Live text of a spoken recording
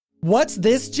What's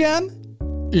this, Gem?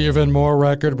 Even more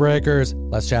record breakers.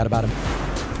 Let's chat about him.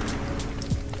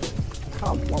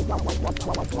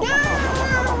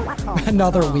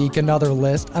 Another week, another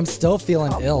list. I'm still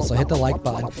feeling ill, so hit the like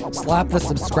button. Slap the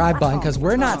subscribe button, because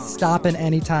we're not stopping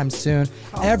anytime soon.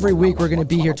 Every week, we're going to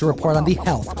be here to report on the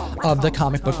health of the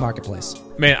comic book marketplace.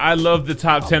 Man, I love the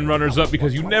top 10 runners-up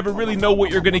because you never really know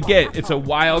what you're going to get. It's a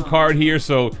wild card here,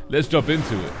 so let's jump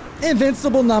into it.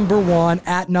 Invincible #1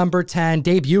 at number 10,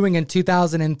 debuting in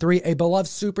 2003, a beloved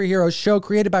superhero show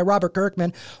created by Robert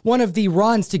Kirkman, one of the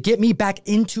runs to get me back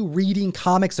into reading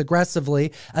comics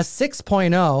aggressively. A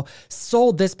 6.0,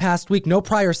 sold this past week, no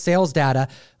prior sales data,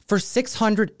 for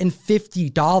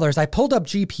 $650. I pulled up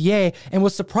GPA and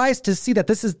was surprised to see that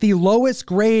this is the lowest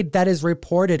grade that is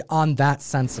reported on that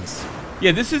census.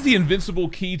 Yeah, this is the Invincible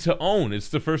key to own. It's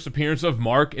the first appearance of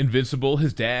Mark, Invincible,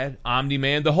 his dad,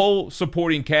 Omni-Man, the whole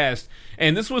supporting cast.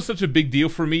 And this was such a big deal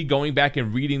for me, going back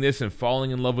and reading this and falling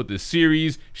in love with this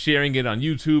series, sharing it on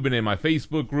YouTube and in my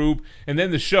Facebook group. And then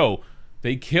the show,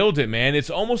 they killed it, man. It's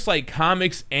almost like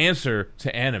comics' answer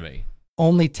to anime.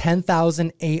 Only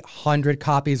 10,800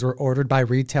 copies were ordered by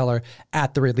retailer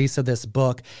at the release of this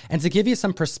book. And to give you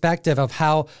some perspective of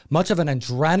how much of an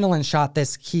adrenaline shot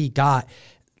this key got,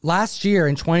 last year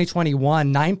in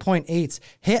 2021, 9.8s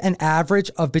hit an average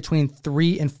of between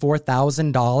 $3,000 and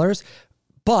 $4,000,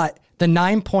 but the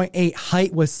 9.8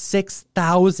 height was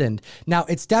 $6,000. Now,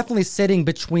 it's definitely sitting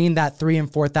between that $3,000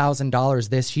 and $4,000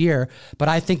 this year, but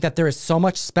I think that there is so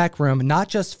much spec room, not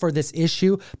just for this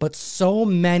issue, but so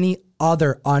many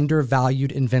other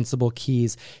undervalued Invincible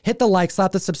keys. Hit the like,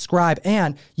 slap the subscribe,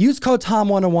 and use code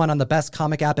TOM101 on the best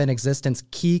comic app in existence,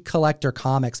 Key Collector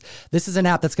Comics. This is an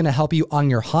app that's going to help you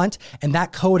on your hunt, and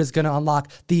that code is going to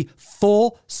unlock the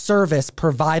full service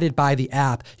provided by the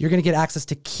app. You're going to get access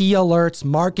to key alerts,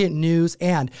 market news,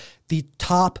 and the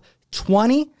top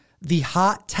 20, the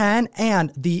hot 10,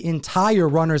 and the entire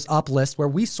runners up list where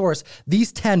we source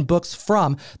these 10 books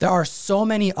from. There are so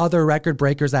many other record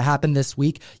breakers that happened this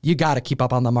week. You got to keep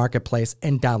up on the marketplace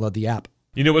and download the app.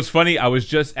 You know what's funny? I was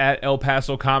just at El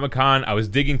Paso Comic-Con. I was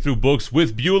digging through books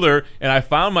with Bueller, and I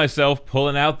found myself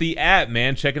pulling out the app,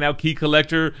 man, checking out Key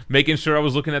Collector, making sure I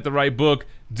was looking at the right book.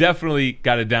 Definitely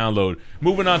got to download.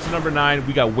 Moving on to number 9,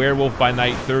 we got Werewolf by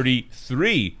Night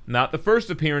 33. Not the first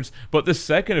appearance, but the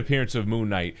second appearance of Moon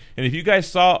Knight. And if you guys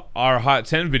saw our Hot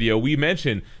 10 video, we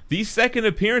mentioned these second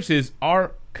appearances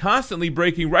are constantly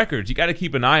breaking records. You got to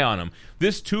keep an eye on them.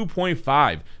 This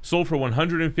 2.5 sold for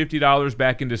 $150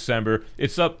 back in December.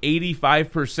 It's up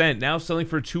 85%, now selling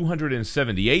for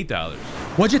 $278.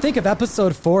 What'd you think of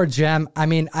episode 4, Gem? I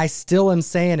mean, I still am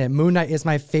saying it. Moon Knight is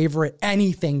my favorite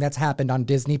anything that's happened on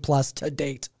Disney Plus to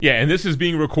date. Yeah, and this is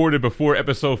being recorded before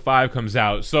episode 5 comes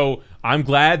out, so I'm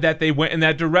glad that they went in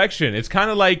that direction. It's kind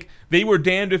of like they were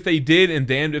damned if they did and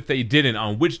damned if they didn't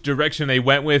on which direction they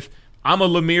went with. I'm a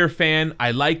Lemire fan. I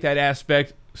like that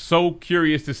aspect. So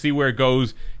curious to see where it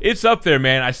goes. It's up there,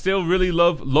 man. I still really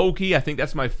love Loki. I think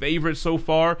that's my favorite so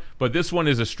far, but this one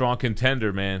is a strong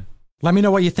contender, man. Let me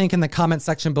know what you think in the comment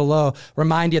section below.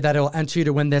 Remind you that it'll enter you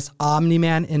to win this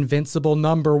Omni-Man Invincible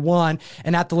 #1.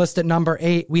 And at the list at number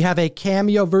 8, we have a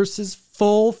cameo versus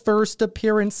full first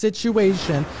appearance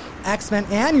situation. X-Men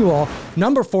Annual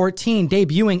 #14,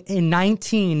 debuting in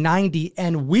 1990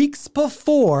 and weeks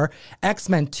before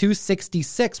X-Men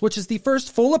 266, which is the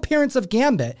first full appearance of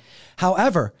Gambit.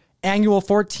 However, Annual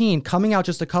 14, coming out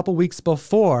just a couple weeks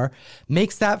before,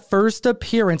 makes that first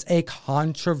appearance a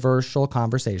controversial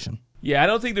conversation. Yeah, I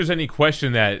don't think there's any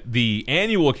question that the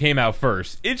Annual came out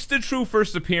first. It's the true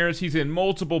first appearance. He's in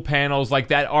multiple panels. Like,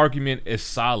 that argument is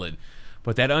solid.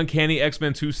 But that Uncanny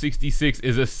X-Men 266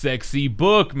 is a sexy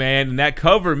book, man, and that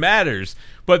cover matters.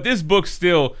 But this book's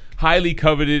still highly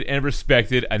coveted and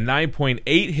respected, a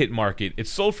 9.8 hit market. It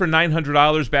sold for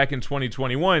 $900 back in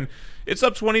 2021. It's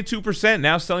up 22%,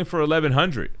 now selling for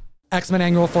 $1,100. X-Men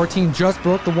Annual 14 just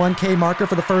broke the 1K marker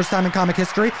for the first time in comic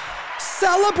history.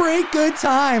 Celebrate good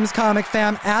times, comic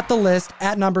fam. At the list,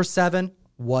 at number 7,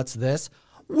 what's this?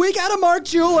 We got a Mark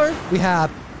Jeweler. We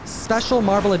have Special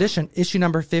Marvel Edition, issue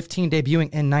number 15,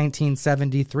 debuting in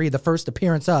 1973, the first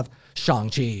appearance of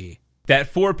Shang-Chi.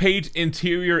 That 4-page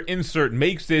interior insert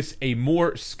makes this a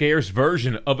more scarce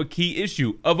version of a key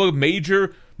issue of a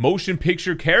major motion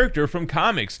picture character from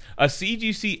comics. A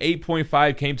CGC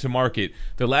 8.5 came to market.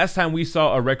 The last time we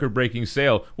saw a record-breaking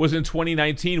sale was in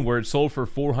 2019, where it sold for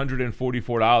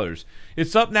 $444.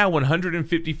 It's up now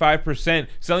 155%,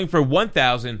 selling for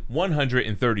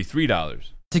 $1,133.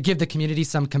 To give the community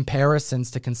some comparisons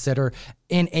to consider,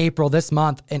 in April this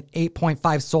month, an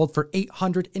 8.5 sold for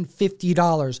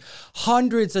 $850,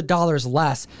 hundreds of dollars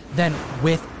less than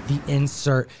with the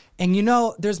insert. And you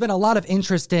know, there's been a lot of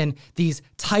interest in these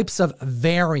types of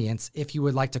variants, if you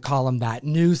would like to call them that,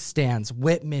 newsstands,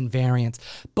 Whitman variants.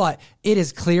 But it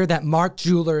is clear that Mark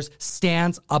Jewelers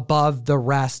stands above the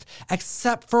rest,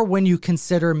 except for when you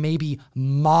consider maybe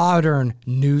modern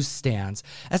newsstands,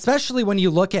 especially when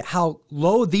you look at how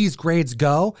low these grades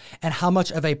go and how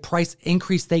much of a price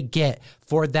increase they get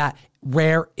for that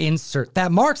rare insert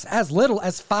that marks as little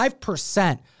as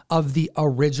 5% of the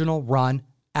original run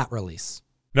at release.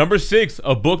 Number 6,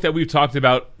 a book that we've talked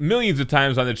about millions of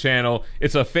times on the channel.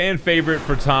 It's a fan favorite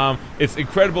for Tom. It's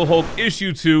Incredible Hulk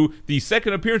issue 2, the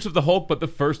second appearance of the Hulk, but the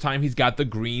first time he's got the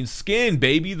green skin,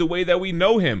 baby, the way that we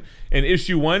know him. In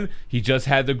issue 1, he just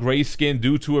had the gray skin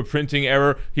due to a printing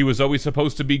error. He was always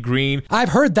supposed to be green. I've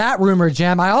heard that rumor,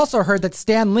 Jem. I also heard that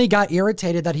Stan Lee got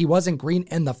irritated that he wasn't green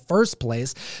in the first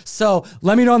place. So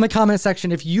let me know in the comment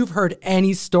section if you've heard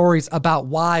any stories about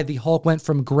why the Hulk went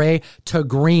from gray to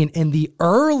green in the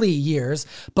early years.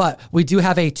 But we do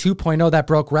have a 2.0 that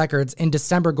broke records in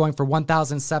December, going for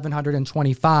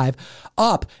 $1,725,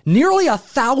 up nearly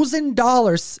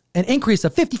 $1,000, an increase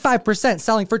of 55%,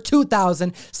 selling for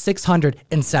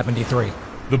 $2,673.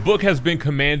 The book has been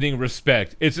commanding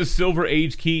respect. It's a Silver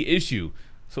Age key issue.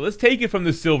 So let's take it from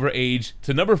the Silver Age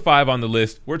to number 5 on the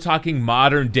list. We're talking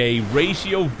modern day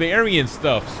ratio variant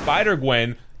stuff.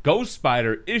 Spider-Gwen, Ghost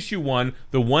Spider, issue 1,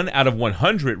 the 1 out of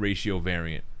 100 ratio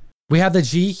variant. We have the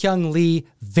Ji-Hyun Lee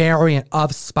variant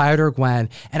of Spider-Gwen.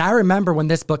 And I remember when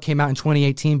this book came out in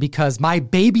 2018 because my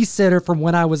babysitter from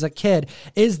when I was a kid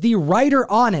is the writer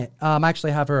on it. I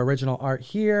actually have her original art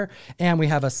here, and we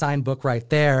have a signed book right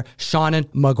there, Seanan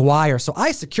Maguire. So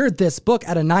I secured this book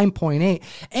at a 9.8,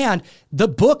 and the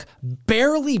book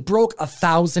barely broke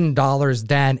 $1,000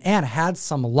 then and had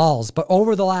some lulls. But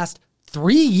over the last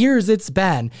 3 years this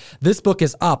book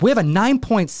is up. We have a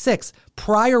 9.6,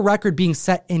 prior record being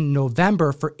set in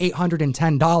November for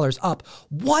 $810, up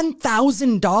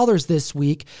 $1,000 this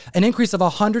week, an increase of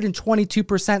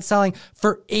 122%, selling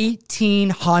for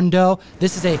 $1,800.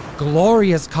 This is a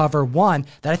glorious cover, one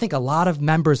that I think a lot of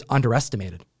members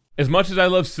underestimated. As much as I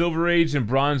love Silver Age and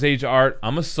Bronze Age art,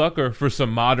 I'm a sucker for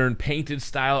some modern painted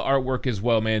style artwork as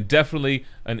well, man. Definitely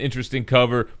an interesting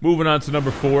cover. Moving on to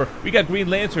number 4, we got Green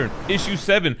Lantern, issue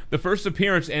 7, the first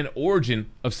appearance and origin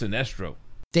of Sinestro.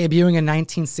 Debuting in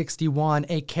 1961,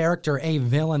 a character, a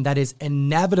villain that is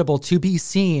inevitable to be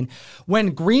seen.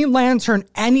 When Green Lantern,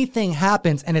 anything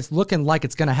happens, and it's looking like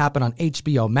it's going to happen on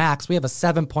HBO Max. We have a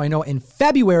 7.0 in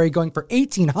February going for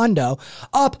 $1,800,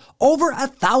 up over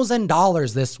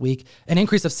 $1,000 this week, an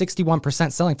increase of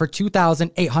 61%, selling for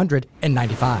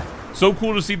 $2,895. So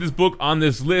cool to see this book on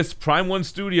this list. Prime One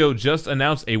Studio just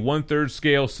announced a 1/3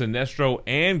 scale Sinestro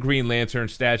and Green Lantern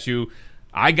statue.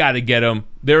 I gotta get them.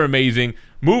 They're amazing.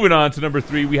 Moving on to number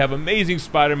 3, we have Amazing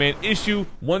Spider-Man issue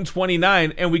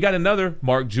 129, and we got another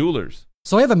Mark Jewelers.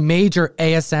 So we have a major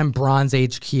ASM Bronze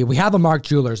Age key. We have a Mark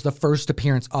Jewelers, the first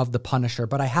appearance of the Punisher,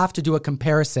 but I have to do a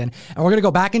comparison, and we're going to go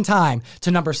back in time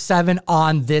to number 7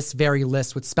 on this very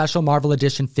list with Special Marvel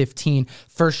Edition 15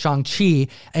 for Shang-Chi,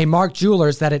 a Mark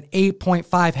Jewelers that at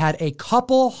 8.5 had a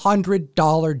couple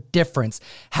 $100 difference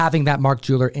having that Mark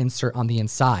Jeweler insert on the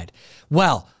inside.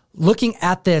 Well, looking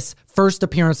at this first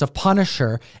appearance of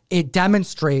Punisher, it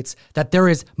demonstrates that there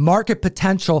is market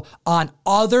potential on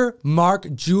other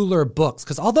Mark Jeweler books.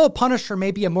 Because although Punisher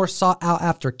may be a more sought out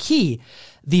after key,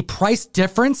 the price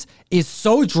difference is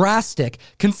so drastic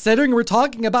considering we're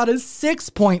talking about a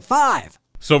 6.5.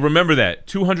 So remember that,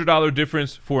 $200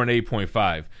 difference for an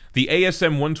 8.5. The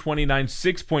ASM 129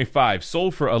 6.5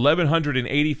 sold for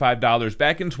 $1,185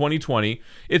 back in 2020.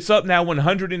 It's up now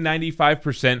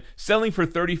 195%, selling for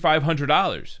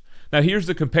 $3,500. Now here's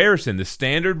the comparison. The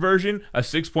standard version, a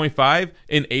 6.5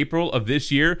 in April of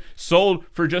this year, sold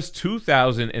for just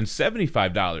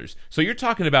 $2,075. So you're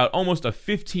talking about almost a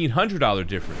 $1,500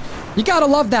 difference. You gotta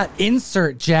love that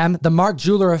insert, Gem. The Mark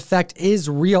Jeweler effect is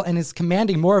real and is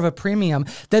commanding more of a premium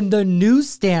than the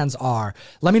newsstands are.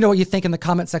 Let me know what you think in the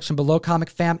comment section below, Comic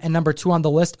Fam. And number 2 on the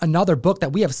list, another book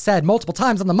that we have said multiple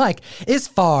times on the mic is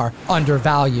far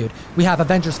undervalued. We have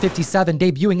Avengers 57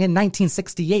 debuting in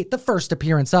 1968, the first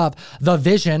appearance of The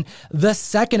Vision, the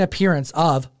second appearance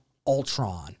of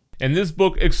Ultron. And this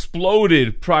book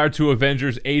exploded prior to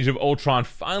Avengers Age of Ultron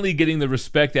finally getting the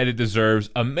respect that it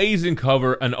deserves. Amazing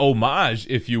cover, an homage,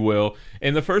 if you will.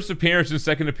 And the first appearance and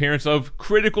second appearance of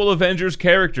critical Avengers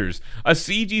characters. A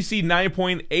CGC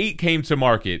 9.8 came to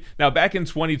market. Now, back in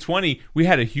 2020, we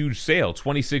had a huge sale,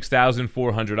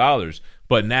 $26,400.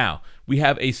 But now we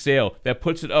have a sale that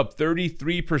puts it up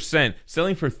 33%,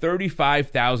 selling for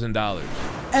 $35,000.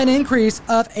 An increase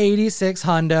of 86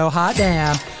 hundo. Hot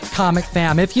damn. Comic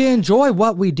fam, if you enjoy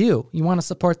what we do, you want to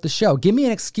support the show, give me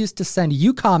an excuse to send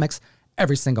you comics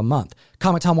every single month.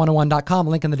 ComicTown101.com,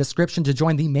 link in the description to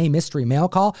join the May Mystery Mail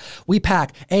Call. We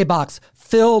pack a box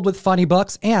filled with funny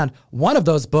books, and one of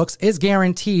those books is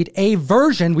guaranteed a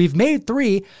version, we've made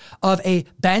 3, of a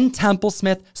Ben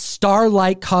Templesmith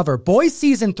Starlight cover. Boys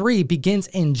Season 3 begins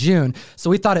in June, so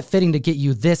we thought it fitting to get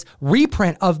you this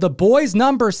reprint of The Boys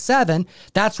number 7.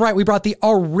 That's right, we brought the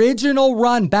original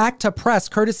run back to press,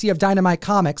 courtesy of Dynamite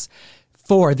Comics,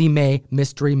 for the May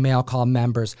Mystery Mail Call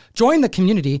members. Join the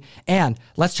community and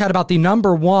let's chat about the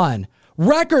number 1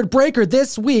 record breaker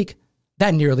this week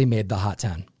that nearly made the Hot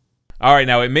 10. All right,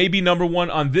 now it may be number 1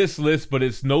 on this list, but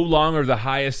it's no longer the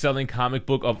highest selling comic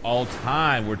book of all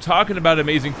time. We're talking about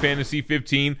Amazing Fantasy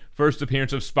 15, first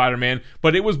appearance of Spider-Man,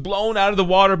 but it was blown out of the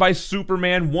water by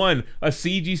Superman 1, a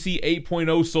CGC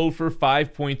 8.0 sold for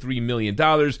 $5.3 million,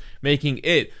 making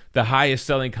it the highest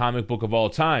selling comic book of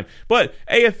all time. But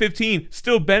AF-15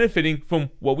 still benefiting from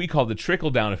what we call the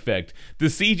trickle-down effect. The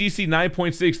CGC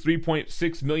 9.6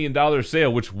 $3.6 million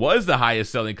sale, which was the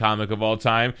highest selling comic of all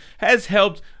time, has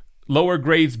helped lower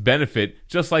grades benefit,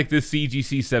 just like this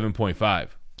CGC 7.5.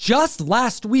 Just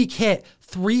last week hit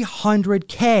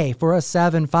 $300K for a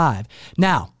 7.5.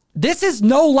 Now, this is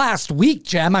no last week,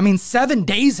 Jem. I mean, 7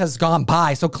 days has gone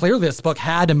by, so clearly this book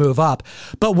had to move up.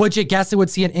 But would you guess it would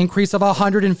see an increase of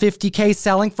 $150K,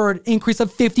 selling for an increase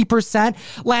of 50%,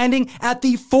 landing at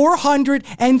the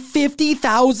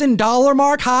 $450,000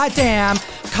 mark? Hot damn,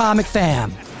 Comic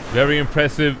fam. Very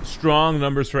impressive, strong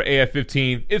numbers for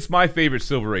AF-15. It's my favorite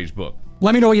Silver Age book.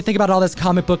 Let me know what you think about all this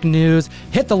comic book news.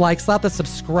 Hit the like, slap the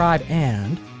subscribe,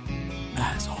 and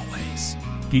as always,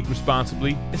 geek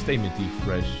responsibly and stay minty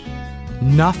fresh.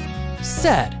 Enough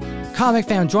said. Comic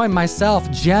fam, join myself,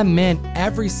 Jem Mint,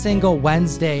 every single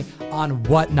Wednesday on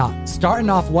Whatnot. Starting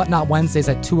off Whatnot Wednesdays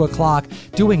at 2 o'clock,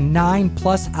 doing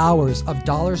 9+ hours of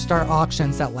dollar star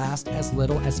auctions that last as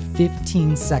little as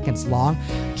 15 seconds long.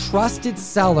 Trusted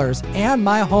sellers and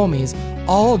my homies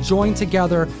all join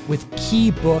together with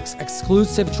key books,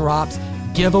 exclusive drops,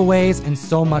 giveaways, and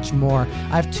so much more.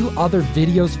 I have 2 other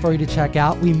videos for you to check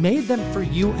out. We made them for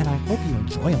you, and I hope you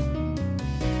enjoy them.